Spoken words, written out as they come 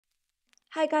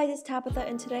Hi guys, it's Tabitha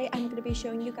and today I'm going to be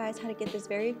showing you guys how to get this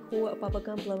very cool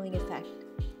bubblegum blowing effect.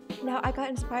 Now I got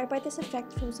inspired by this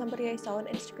effect from somebody I saw on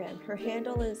Instagram. Her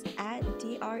handle is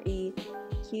 @DREQMINS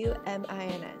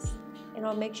and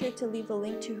I'll make sure to leave a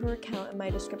link to her account in my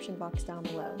description box down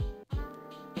below.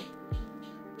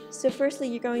 So firstly,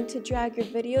 you're going to drag your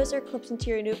videos or clips into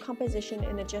your new composition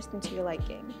and adjust them to your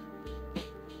liking.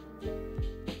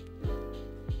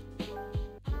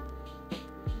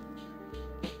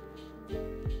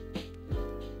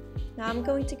 Now I'm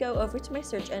going to go over to my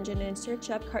search engine and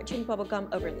search up cartoon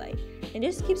bubblegum overlay, and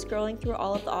just keep scrolling through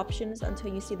all of the options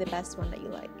until you see the best one that you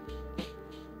like.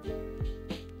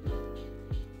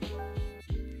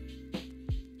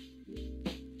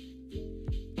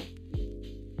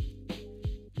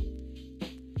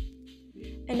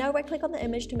 And now right click on the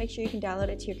image to make sure you can download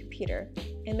it to your computer,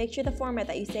 and make sure the format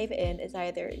that you save it in is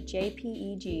either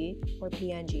JPEG or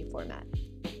PNG format.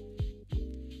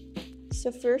 So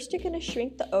first you're going to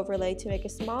shrink the overlay to make a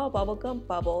small bubblegum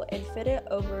bubble and fit it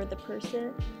over the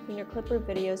person in your clip or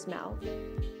video's mouth.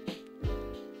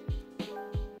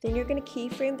 Then you're going to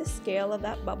keyframe the scale of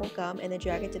that bubblegum and then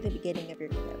drag it to the beginning of your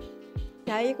clip.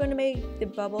 Now you're going to make the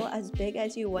bubble as big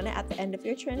as you want it at the end of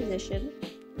your transition,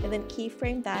 and then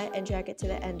keyframe that and drag it to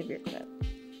the end of your clip.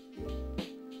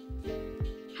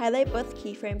 Highlight both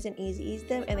keyframes and easy ease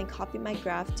them, and then copy my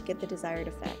graph to get the desired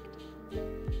effect.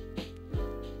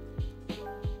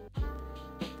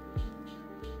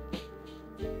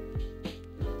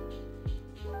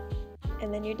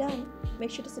 And then you're done.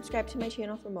 Make sure to subscribe to my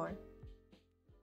channel for more.